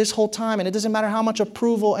looking for this whole time. And it doesn't matter how much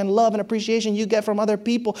approval and love and appreciation you get from other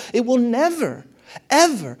people. It will never,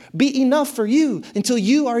 ever be enough for you until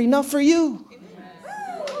you are enough for you.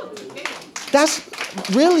 That's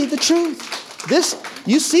really the truth.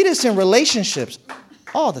 You see this in relationships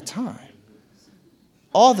all the time.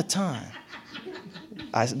 All the time.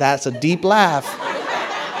 That's a deep laugh.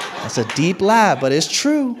 That's a deep laugh, but it's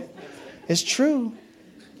true. It's true.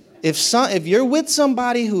 If you're with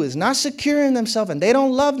somebody who is not secure in themselves and they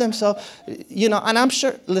don't love themselves, and I'm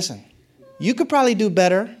sure, listen, you could probably do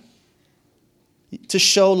better to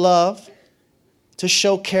show love, to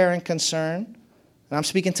show care and concern. And I'm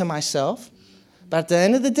speaking to myself. But at the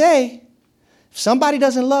end of the day, if somebody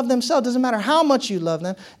doesn't love themselves, doesn't matter how much you love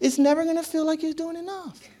them, it's never going to feel like you're doing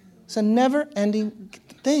enough. It's a never-ending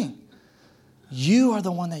thing. You are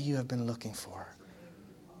the one that you have been looking for.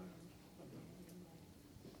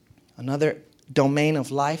 Another domain of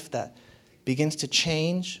life that begins to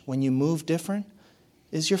change when you move different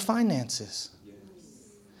is your finances.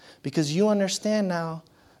 Because you understand now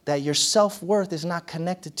that your self-worth is not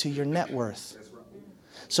connected to your net worth.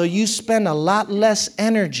 So you spend a lot less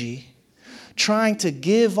energy trying to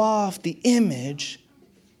give off the image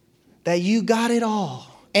that you got it all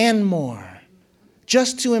and more.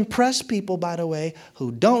 Just to impress people, by the way,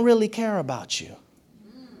 who don't really care about you.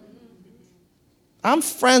 I'm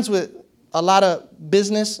friends with a lot of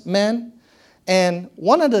businessmen, and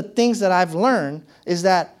one of the things that I've learned is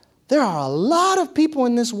that there are a lot of people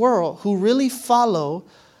in this world who really follow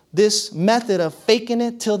this method of faking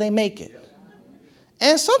it till they make it.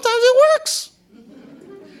 And sometimes it works.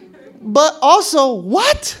 But also,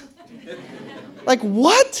 what? Like,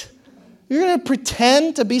 what? You're going to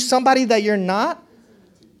pretend to be somebody that you're not?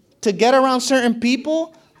 To get around certain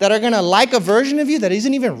people that are going to like a version of you that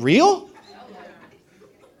isn't even real?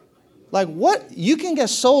 Like what? You can get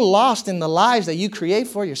so lost in the lives that you create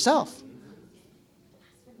for yourself.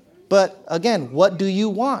 But again, what do you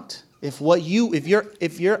want? If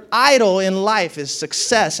your idol in life is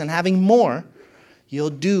success and having more,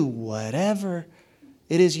 you'll do whatever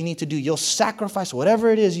it is you need to do. You'll sacrifice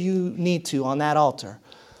whatever it is you need to on that altar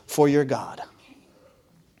for your God.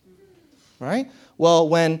 Right? Well,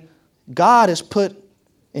 when God is put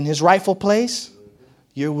in his rightful place,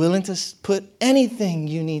 you're willing to put anything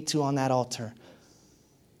you need to on that altar,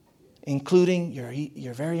 including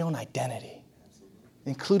your very own identity,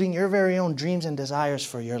 including your very own dreams and desires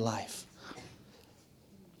for your life.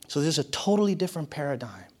 So there's a totally different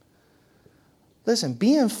paradigm. Listen,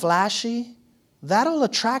 being flashy, that'll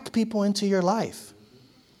attract people into your life.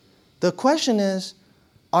 The question is,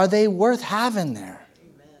 are they worth having there?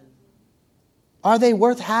 Are they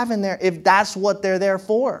worth having there if that's what they're there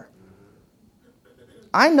for?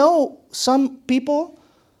 I know some people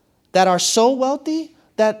that are so wealthy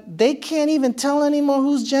that they can't even tell anymore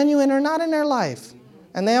who's genuine or not in their life.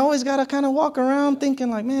 And they always got to kind of walk around thinking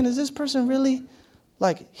like, man, is this person really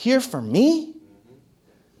like here for me?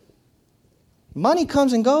 Money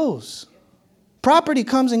comes and goes. Property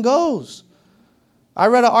comes and goes. I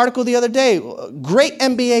read an article the other day, a great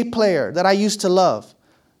NBA player that I used to love.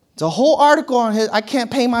 It's a whole article on I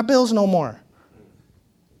can't pay my bills no more.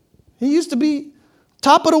 He used to be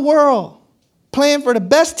top of the world, playing for the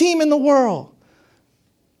best team in the world.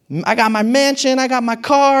 I got my mansion, I got my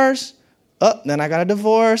cars. Then I got a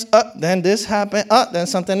divorce. Then this happened. Then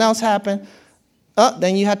something else happened.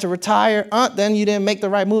 Then you had to retire. Then you didn't make the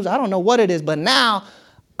right moves. I don't know what it is, but now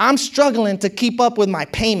I'm struggling to keep up with my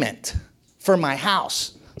payment for my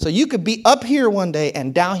house. So you could be up here one day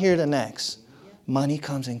and down here the next. Money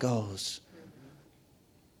comes and goes.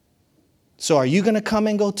 So are you going to come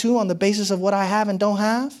and go too on the basis of what I have and don't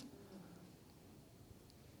have?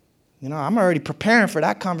 You know, I'm already preparing for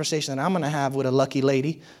that conversation that I'm going to have with a lucky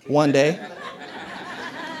lady one day.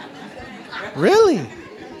 Really?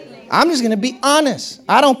 I'm just going to be honest.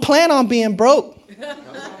 I don't plan on being broke.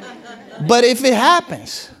 But if it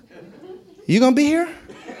happens, you going to be here?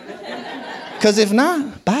 Because if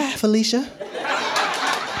not, bye, Felicia.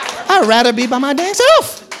 I'd rather be by my dang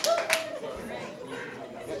self.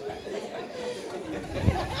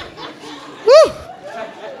 Woo.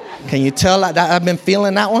 Can you tell that I've been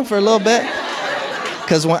feeling that one for a little bit?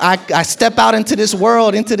 Because when I step out into this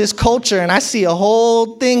world, into this culture, and I see a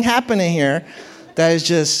whole thing happening here that is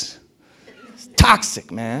just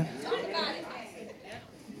toxic, man.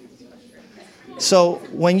 So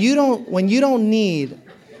when you don't need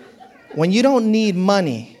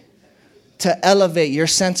money to elevate your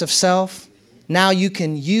sense of self, now you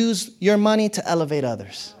can use your money to elevate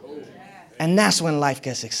others. And that's when life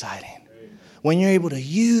gets exciting. When you're able to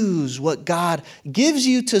use what God gives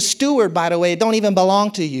you to steward, by the way, it don't even belong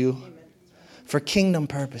to you, for kingdom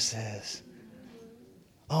purposes.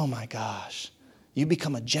 Oh my gosh. You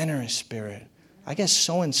become a generous spirit. I get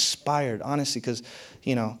so inspired, honestly, because,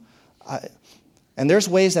 you know, and there's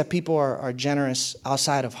ways that people are generous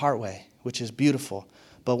outside of Heartway, which is beautiful.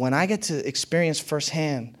 But when I get to experience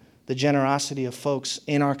firsthand the generosity of folks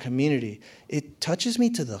in our community, it touches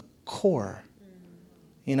me to the core.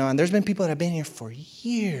 You know, and there's been people that have been here for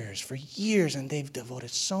years, and they've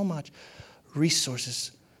devoted so much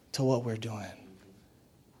resources to what we're doing.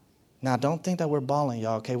 Now, don't think that we're balling,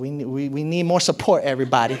 y'all, okay? We need more support,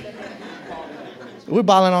 everybody. We're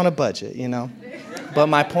balling on a budget, you know. But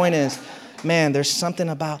my point is, man, there's something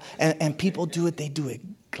about, and people do it, they do it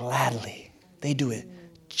gladly. They do it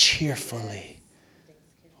cheerfully.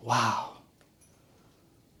 Wow.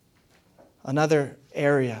 Another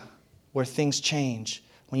area where things change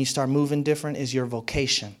when you start moving different is your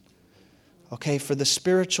vocation. Okay, for the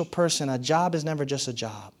spiritual person, a job is never just a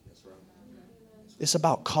job. It's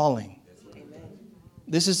about calling.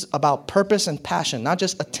 This is about purpose and passion, not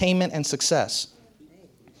just attainment and success.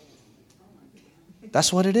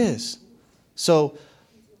 That's what it is. So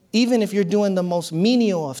even if you're doing the most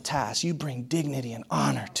menial of tasks, you bring dignity and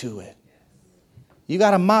honor to it. You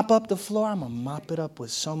got to mop up the floor. I'm going to mop it up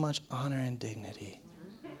with so much honor and dignity.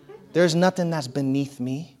 There's nothing that's beneath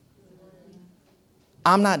me.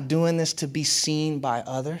 I'm not doing this to be seen by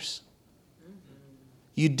others.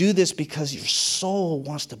 You do this because your soul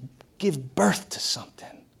wants to give birth to something.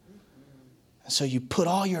 And so you put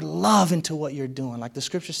all your love into what you're doing. Like the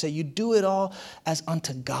scriptures say, you do it all as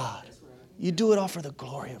unto God. You do it all for the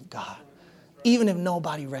glory of God, even if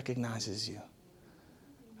nobody recognizes you.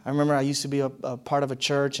 I remember I used to be a part of a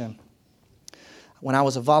church, and when I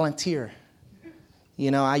was a volunteer, you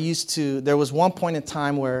know, there was one point in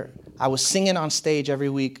time where I was singing on stage every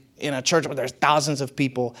week in a church where there's thousands of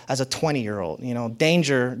people as a 20-year-old. You know,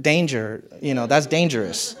 danger, you know, that's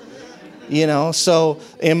dangerous. You know, so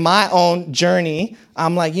in my own journey,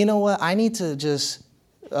 I'm like, you know what? I need to just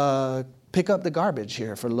pick up the garbage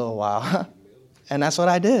here for a little while. And that's what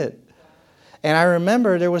I did. And I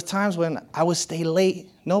remember there was times when I would stay late.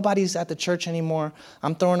 Nobody's at the church anymore.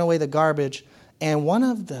 I'm throwing away the garbage. And one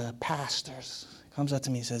of the pastors comes up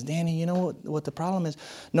to me and says, Danny, you know what the problem is?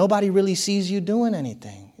 Nobody really sees you doing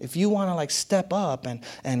anything. If you want to like step up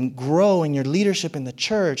and grow in your leadership in the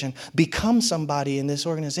church and become somebody in this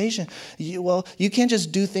organization, you can't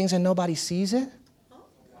just do things and nobody sees it.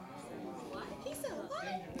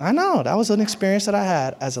 I know. That was an experience that I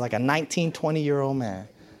had as like a 19, 20-year-old man.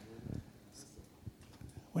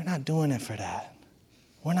 We're not doing it for that.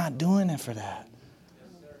 We're not doing it for that.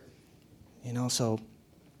 You know, so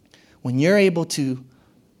when you're able to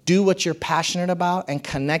do what you're passionate about and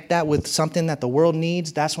connect that with something that the world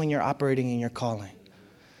needs, that's when you're operating in your calling.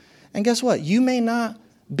 And guess what? You may not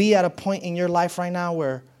be at a point in your life right now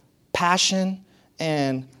where passion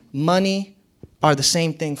and money are the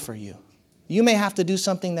same thing for you. You may have to do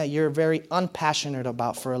something that you're very unpassionate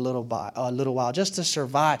about for a little while, just to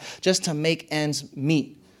survive, just to make ends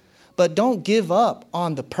meet. But don't give up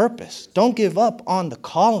on the purpose. Don't give up on the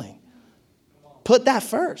calling. Put that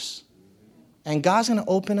first. And God's going to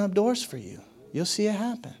open up doors for you. You'll see it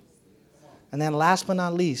happen. And then last but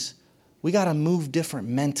not least, we got to move different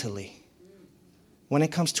mentally when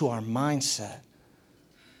it comes to our mindset.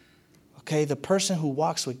 Okay, the person who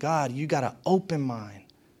walks with God, you got an open mind.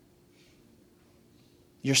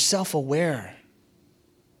 You're self-aware.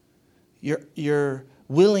 You're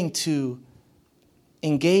willing to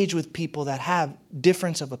engage with people that have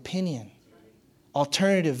difference of opinion,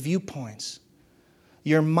 alternative viewpoints.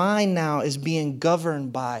 Your mind now is being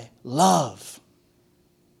governed by love,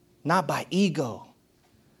 not by ego.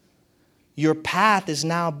 Your path is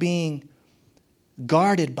now being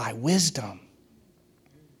guarded by wisdom,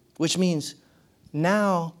 which means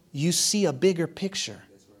now you see a bigger picture.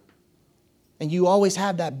 And you always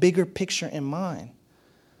have that bigger picture in mind.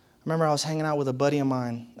 I remember I was hanging out with a buddy of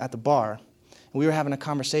mine at the bar, and we were having a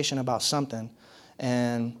conversation about something,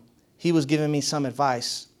 and he was giving me some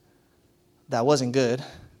advice that wasn't good.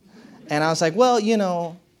 And I was like, well,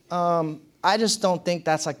 I just don't think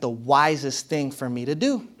that's like the wisest thing for me to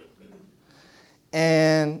do.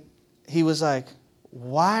 And he was like,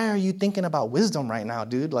 why are you thinking about wisdom right now,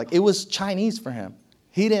 dude? Like, it was Chinese for him.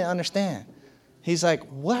 He didn't understand. He's like,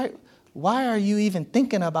 why are you even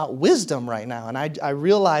thinking about wisdom right now? And I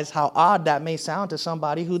realized how odd that may sound to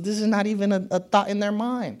somebody who this is not even a thought in their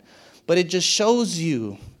mind. But it just shows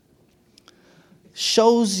you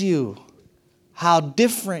how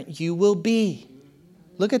different you will be.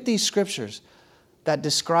 Look at these scriptures that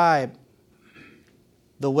describe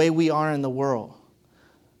the way we are in the world.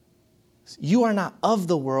 You are not of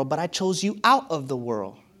the world, but I chose you out of the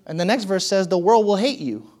world. And the next verse says the world will hate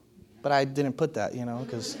you. But I didn't put that,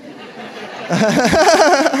 because...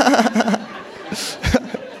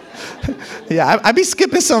 Yeah, I be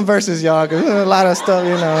skipping some verses, y'all, because there's a lot of stuff,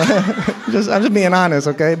 I'm just being honest,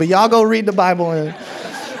 okay? But y'all go read the Bible,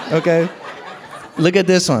 okay? Look at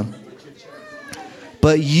this one.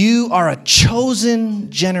 But you are a chosen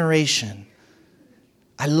generation.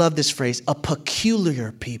 I love this phrase, a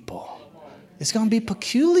peculiar people. It's going to be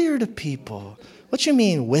peculiar to people. What you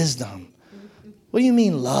mean wisdom? What do you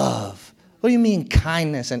mean love? What do you mean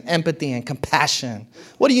kindness and empathy and compassion?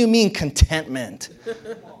 What do you mean contentment?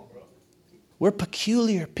 We're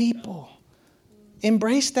peculiar people.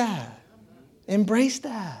 Embrace that. Embrace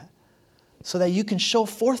that. So that you can show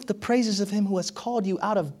forth the praises of him who has called you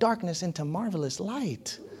out of darkness into marvelous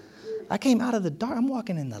light. I came out of the dark. I'm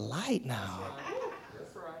walking in the light now.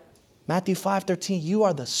 Matthew 5:13, you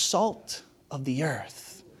are the salt of the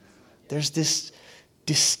earth. There's this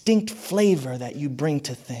distinct flavor that you bring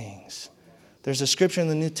to things. There's a scripture in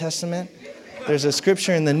the New Testament.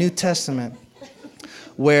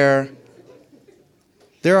 Where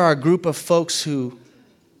there are a group of folks who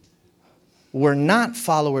were not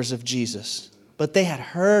followers of Jesus, but they had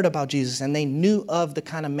heard about Jesus and they knew of the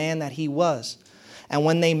kind of man that he was. And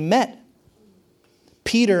when they met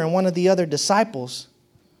Peter and one of the other disciples,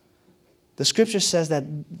 the scripture says that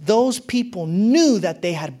those people knew that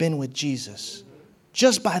they had been with Jesus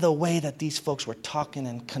just by the way that these folks were talking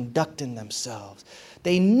and conducting themselves.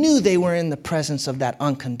 They knew they were in the presence of that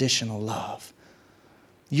unconditional love.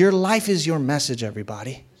 Your life is your message,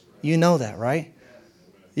 everybody. You know that, right?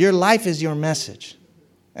 Your life is your message.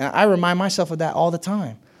 And I remind myself of that all the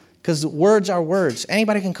time. Because words are words.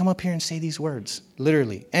 Anybody can come up here and say these words.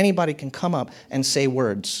 Literally. Anybody can come up and say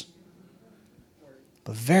words.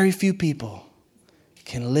 But very few people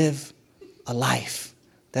can live a life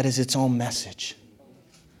that is its own message.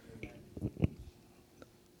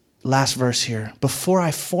 Last verse here. Before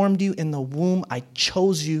I formed you in the womb, I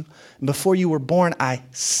chose you. And before you were born, I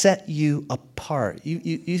set you apart.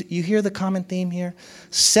 You hear the common theme here?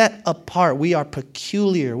 Set apart. We are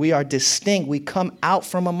peculiar. We are distinct. We come out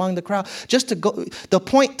from among the crowd. The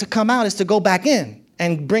point to come out is to go back in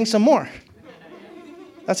and bring some more.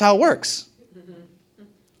 That's how it works.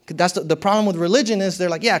 That's the problem with religion is they're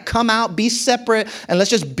like, yeah, come out, be separate, and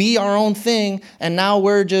let's just be our own thing. And now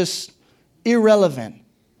we're just irrelevant.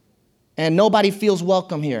 And nobody feels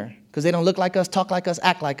welcome here because they don't look like us, talk like us,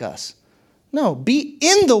 act like us. No, be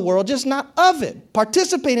in the world, just not of it.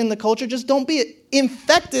 Participate in the culture, just don't be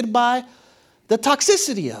infected by the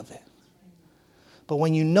toxicity of it. But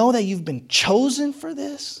when you know that you've been chosen for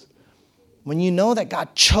this, when you know that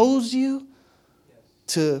God chose you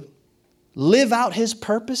to live out his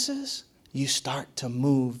purposes, you start to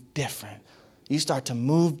move different. You start to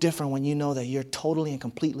move different when you know that you're totally and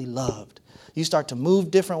completely loved. You start to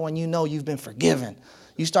move different when you know you've been forgiven.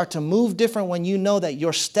 You start to move different when you know that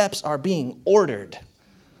your steps are being ordered.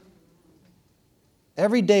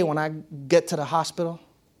 Every day when I get to the hospital,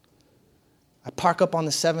 I park up on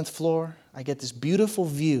the 7th floor. I get this beautiful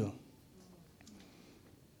view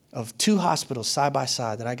of 2 hospitals side by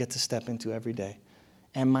side that I get to step into every day.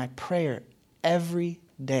 And my prayer every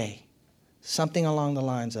day, something along the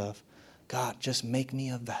lines of, God, just make me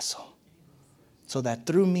a vessel so that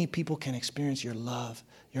through me people can experience your love,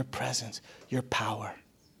 your presence, your power.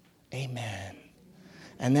 Amen.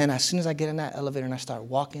 And then as soon as I get in that elevator and I start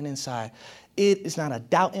walking inside, it is not a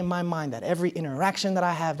doubt in my mind that every interaction that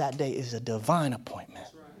I have that day is a divine appointment.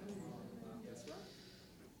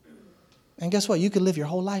 And guess what? You could live your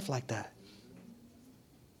whole life like that.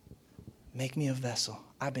 Make me a vessel.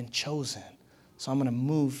 I've been chosen. So I'm going to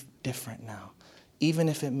move different now. Even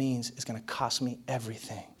if it means it's going to cost me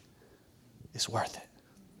everything. It's worth it.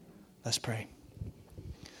 Let's pray.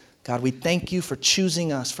 God, we thank you for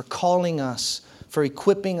choosing us, for calling us, for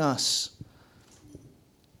equipping us.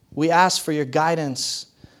 We ask for your guidance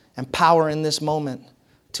and power in this moment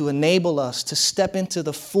to enable us to step into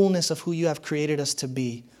the fullness of who you have created us to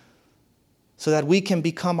be, so that we can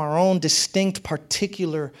become our own distinct,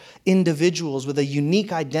 particular individuals with a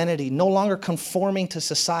unique identity, no longer conforming to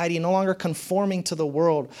society, no longer conforming to the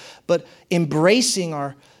world, but embracing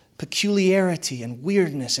our peculiarity and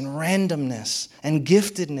weirdness and randomness and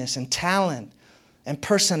giftedness and talent and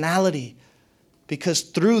personality. Because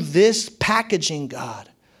through this packaging, God,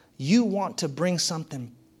 you want to bring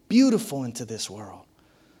something beautiful into this world.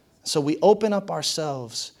 So we open up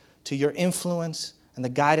ourselves to your influence and the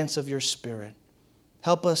guidance of your Spirit.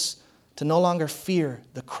 Help us to no longer fear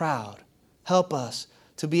the crowd. Help us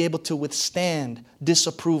to be able to withstand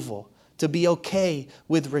disapproval, to be okay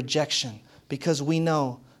with rejection, because we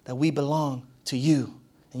know that we belong to you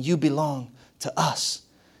and you belong to us.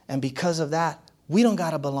 And because of that, we don't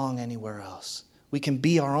got to belong anywhere else. We can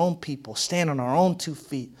be our own people, stand on our own 2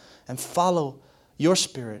 feet, and follow your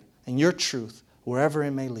Spirit and your truth wherever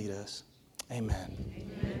it may lead us. Amen.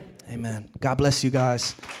 Amen. Amen. God bless you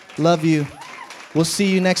guys. Love you. We'll see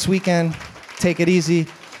you next weekend. Take it easy.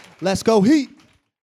 Let's go Heat.